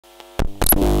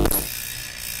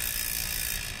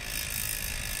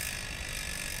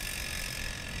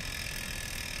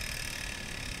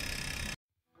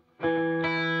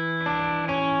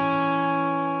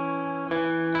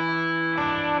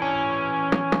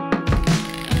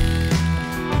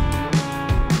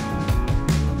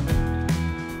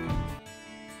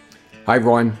Hi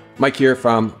everyone, Mike here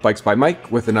from Bikes by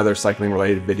Mike with another cycling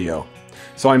related video.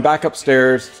 So I'm back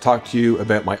upstairs to talk to you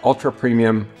about my ultra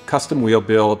premium custom wheel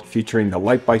build featuring the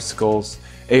light bicycles,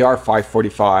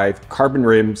 AR565, carbon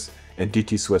rims, and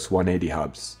DT Swiss 180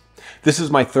 hubs. This is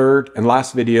my third and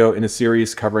last video in a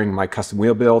series covering my custom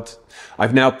wheel build.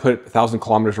 I've now put 1,000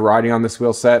 kilometers of riding on this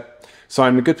wheel set, so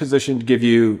I'm in a good position to give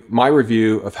you my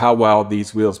review of how well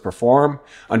these wheels perform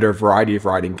under a variety of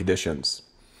riding conditions.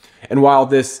 And while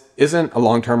this isn't a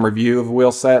long-term review of a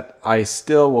wheel set, I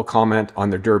still will comment on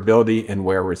their durability and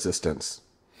wear resistance.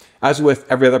 As with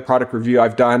every other product review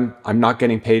I've done, I'm not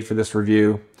getting paid for this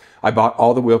review. I bought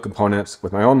all the wheel components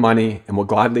with my own money and will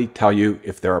gladly tell you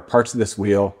if there are parts of this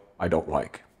wheel I don't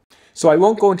like. So I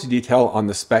won't go into detail on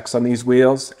the specs on these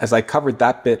wheels, as I covered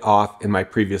that bit off in my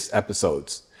previous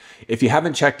episodes. If you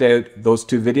haven't checked out those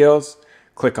two videos,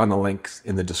 click on the links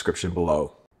in the description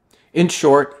below. In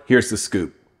short, here's the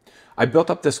scoop. I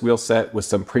built up this wheel set with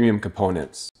some premium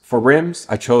components. For rims,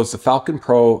 I chose the Falcon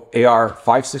Pro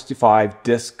AR565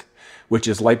 disc, which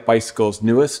is Light Bicycle's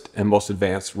newest and most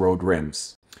advanced road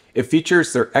rims. It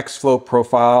features their X-Flow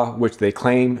profile, which they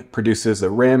claim produces a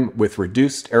rim with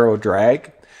reduced aero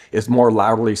drag, is more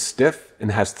laterally stiff,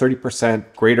 and has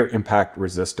 30% greater impact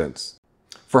resistance.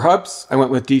 For hubs, I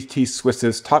went with DT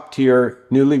Swiss's top-tier,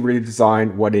 newly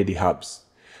redesigned 180 hubs.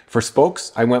 For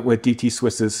spokes, I went with DT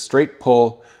Swiss's straight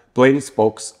pull bladed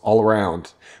spokes all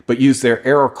around, but used their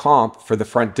Aero comp for the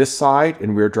front disc side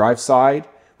and rear drive side,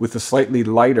 with the slightly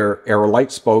lighter Aero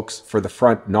light spokes for the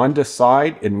front non-disc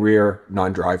side and rear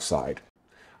non-drive side.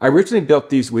 I originally built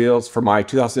these wheels for my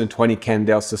 2020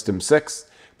 Cannondale SystemSix,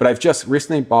 but I've just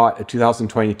recently bought a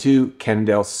 2022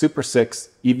 Cannondale SystemSix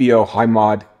EVO high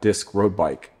mod disc road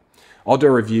bike. I'll do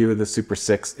a review of the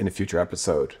SystemSix in a future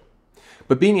episode.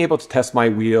 But being able to test my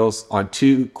wheels on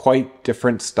two quite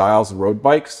different styles of road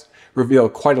bikes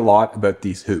revealed quite a lot about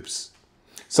these hoops.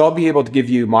 So I'll be able to give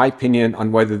you my opinion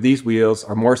on whether these wheels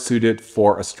are more suited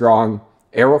for a strong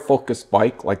aero-focused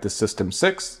bike like the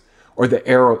SystemSix, or the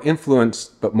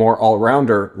aero-influenced but more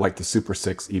all-rounder like the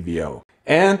SystemSix EVO.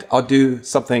 And I'll do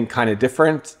something kind of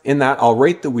different in that I'll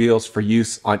rate the wheels for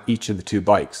use on each of the two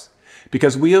bikes.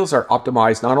 Because wheels are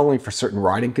optimized not only for certain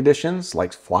riding conditions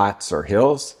like flats or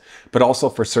hills, but also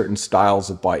for certain styles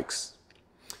of bikes.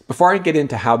 Before I get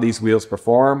into how these wheels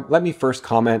perform, let me first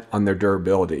comment on their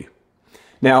durability.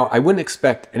 Now, I wouldn't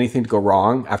expect anything to go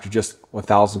wrong after just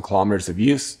 1,000 kilometers of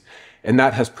use, and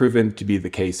that has proven to be the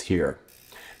case here.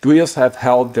 The wheels have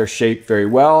held their shape very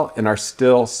well and are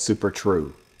still super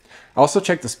true. I also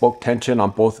checked the spoke tension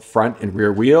on both front and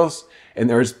rear wheels, and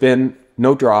there has been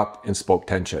no drop in spoke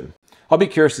tension. I'll be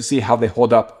curious to see how they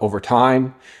hold up over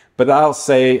time, but that'll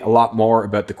say a lot more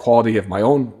about the quality of my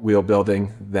own wheel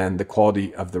building than the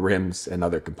quality of the rims and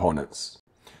other components.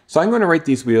 So I'm going to rate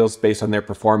these wheels based on their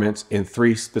performance in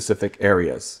three specific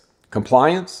areas: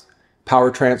 compliance,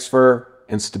 power transfer,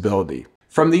 and stability.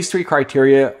 From these three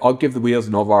criteria, I'll give the wheels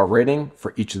an overall rating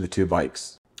for each of the two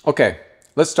bikes. Okay,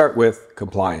 let's start with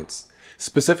compliance,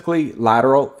 specifically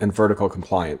lateral and vertical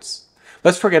compliance.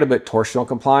 Let's forget about torsional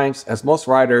compliance, as most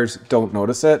riders don't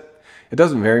notice it. It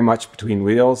doesn't vary much between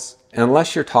wheels, and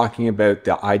unless you're talking about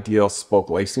the ideal spoke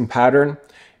lacing pattern,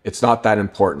 it's not that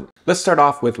important. Let's start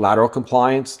off with lateral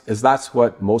compliance, as that's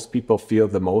what most people feel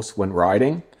the most when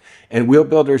riding, and wheel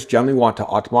builders generally want to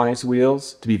optimize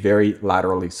wheels to be very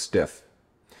laterally stiff.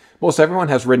 Most everyone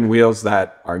has ridden wheels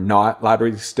that are not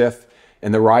laterally stiff,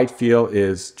 and the ride feel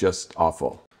is just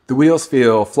awful. The wheels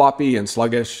feel floppy and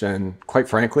sluggish, and quite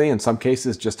frankly, in some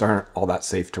cases just aren't all that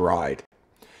safe to ride.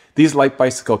 These light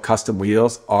bicycle custom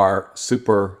wheels are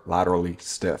super laterally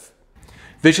stiff.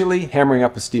 Visually, hammering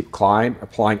up a steep climb,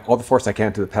 applying all the force I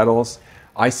can to the pedals,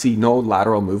 I see no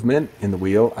lateral movement in the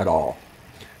wheel at all.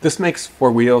 This makes for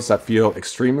wheels that feel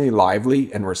extremely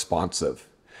lively and responsive.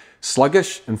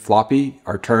 Sluggish and floppy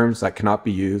are terms that cannot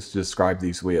be used to describe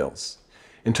these wheels.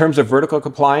 In terms of vertical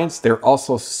compliance, they're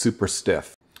also super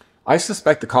stiff. I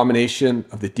suspect the combination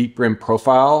of the deep rim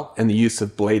profile and the use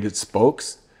of bladed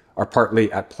spokes are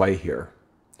partly at play here.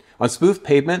 On smooth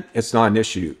pavement, it's not an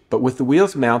issue, but with the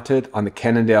wheels mounted on the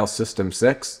Cannondale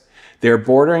SystemSix, they are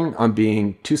bordering on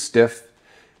being too stiff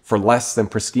for less than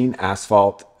pristine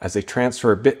asphalt, as they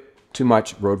transfer a bit too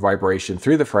much road vibration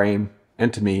through the frame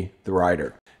and, to me, the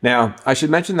rider. Now, I should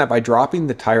mention that by dropping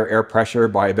the tire air pressure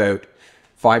by about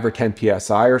 5 or 10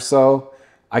 psi or so,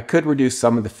 I could reduce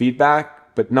some of the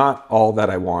feedback, but not all that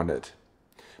I wanted.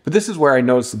 But this is where I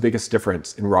noticed the biggest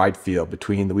difference in ride feel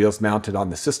between the wheels mounted on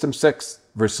the SystemSix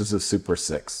versus the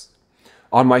SystemSix.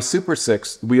 On my Super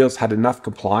 6, the wheels had enough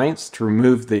compliance to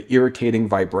remove the irritating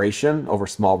vibration over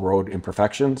small road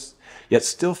imperfections, yet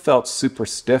still felt super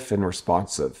stiff and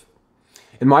responsive.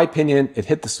 In my opinion, it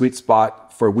hit the sweet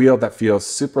spot for a wheel that feels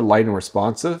super light and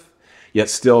responsive, yet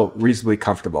still reasonably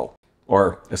comfortable,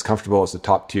 or as comfortable as the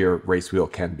top tier race wheel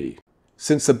can be.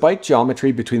 Since the bike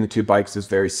geometry between the two bikes is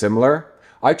very similar,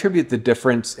 I attribute the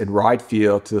difference in ride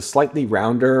feel to the slightly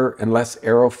rounder and less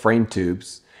aero frame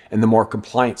tubes and the more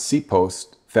compliant seat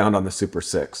post found on the Super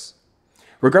 6.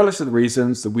 Regardless of the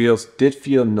reasons, the wheels did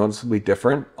feel noticeably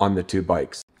different on the two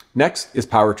bikes. Next is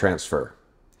power transfer.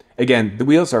 Again, the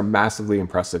wheels are massively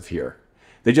impressive here.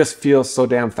 They just feel so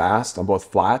damn fast on both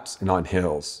flats and on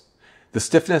hills. The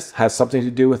stiffness has something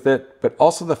to do with it, but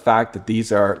also the fact that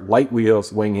these are light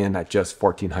wheels weighing in at just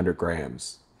 1,400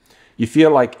 grams. You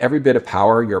feel like every bit of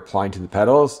power you're applying to the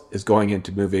pedals is going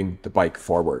into moving the bike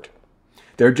forward.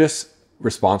 They're just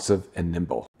responsive and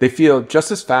nimble. They feel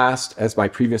just as fast as my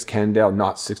previous Cannondale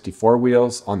Knot 64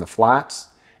 wheels on the flats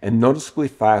and noticeably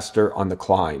faster on the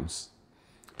climbs.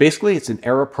 Basically, it's an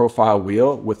aero profile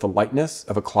wheel with the lightness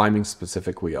of a climbing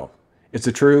specific wheel. It's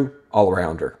a true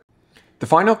all-arounder. The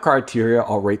final criteria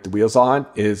I'll rate the wheels on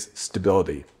is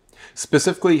stability,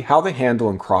 specifically how they handle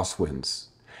in crosswinds.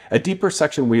 A deeper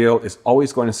section wheel is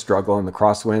always going to struggle in the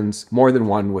crosswinds more than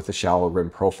one with a shallow rim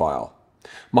profile.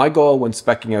 My goal when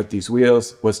speccing out these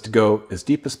wheels was to go as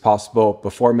deep as possible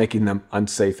before making them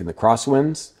unsafe in the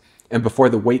crosswinds and before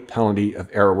the weight penalty of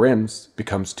aero rims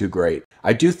becomes too great.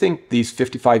 I do think these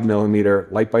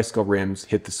 55mm light bicycle rims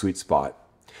hit the sweet spot.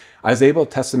 I was able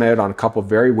to test them out on a couple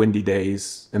very windy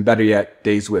days, and better yet,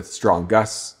 days with strong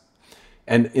gusts.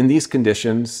 And in these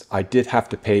conditions, I did have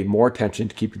to pay more attention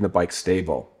to keeping the bike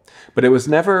stable. But it was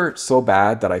never so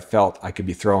bad that I felt I could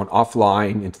be thrown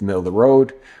offline into the middle of the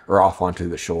road or off onto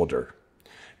the shoulder.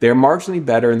 They are marginally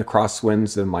better in the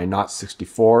crosswinds than my Knot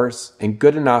 64s, and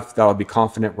good enough that I'll be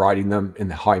confident riding them in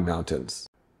the high mountains.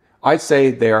 I'd say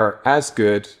they are as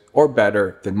good or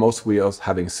better than most wheels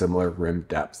having similar rim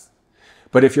depth.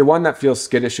 But if you're one that feels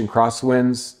skittish in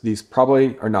crosswinds, these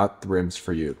probably are not the rims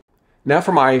for you. Now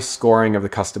for my scoring of the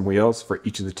custom wheels for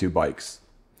each of the two bikes.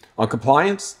 On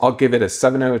compliance, I'll give it a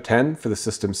 7 out of 10 for the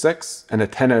System6 and a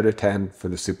 10 out of 10 for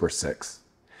the Super 6.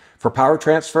 For power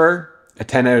transfer, a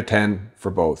 10 out of 10 for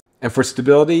both. And for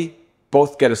stability,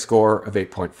 both get a score of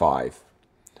 8.5.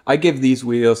 I give these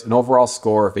wheels an overall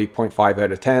score of 8.5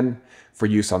 out of 10 for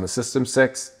use on the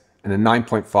System6 and a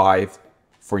 9.5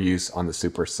 for use on the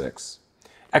Super 6.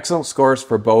 Excellent scores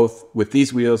for both, with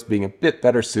these wheels being a bit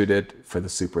better suited for the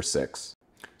Super 6.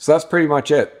 So that's pretty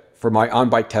much it for my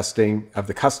on-bike testing of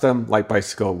the custom light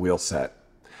bicycle wheel set.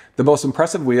 The most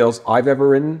impressive wheels I've ever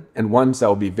ridden, and ones that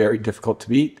will be very difficult to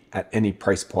beat at any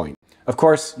price point. Of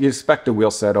course, you'd expect a wheel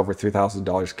set over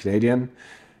 $3,000 Canadian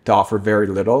to offer very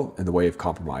little in the way of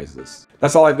compromises.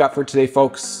 That's all I've got for today,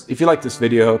 folks. If you like this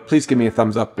video, please give me a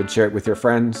thumbs up and share it with your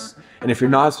friends. And if you're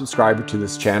not a subscriber to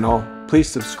this channel, please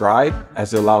subscribe,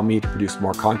 as it'll allow me to produce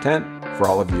more content for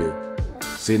all of you.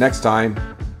 See you next time.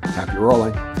 Happy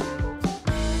rolling.